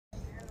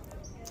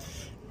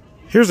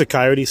Here's a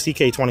Kioti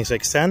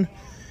CK2610.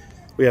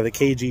 We have the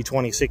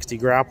KG2060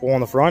 grapple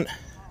on the front.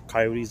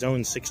 Kiot's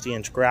own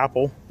 60-inch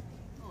grapple.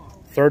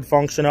 Third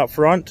function up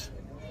front.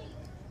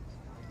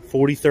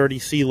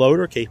 4030C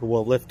loader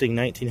capable of lifting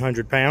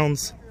 1,900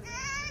 pounds.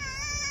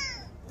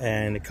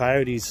 And the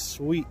Kiot's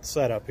sweet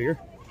setup here.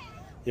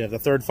 You have the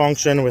third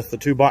function with the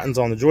 2 buttons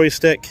on the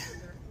joystick.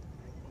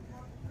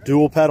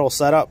 Dual pedal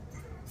setup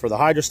for the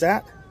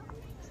hydrostat.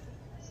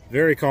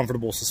 Very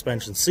comfortable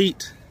suspension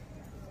seat.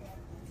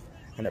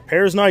 And it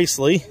pairs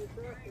nicely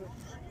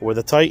with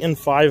a Titan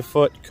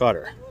 5-foot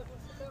cutter.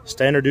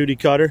 Standard duty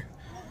cutter.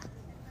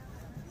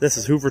 This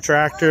is Hoover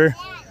Tractor,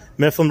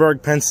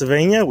 Mifflinburg,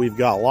 Pennsylvania. We've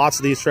got lots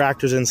of these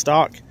tractors in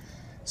stock.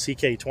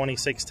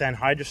 CK2610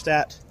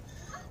 hydrostat.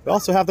 We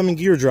also have them in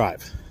gear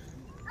drive.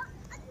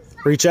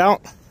 Reach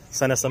out,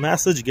 send us a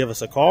message, give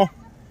us a call,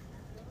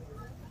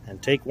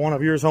 and take one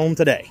of yours home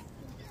today.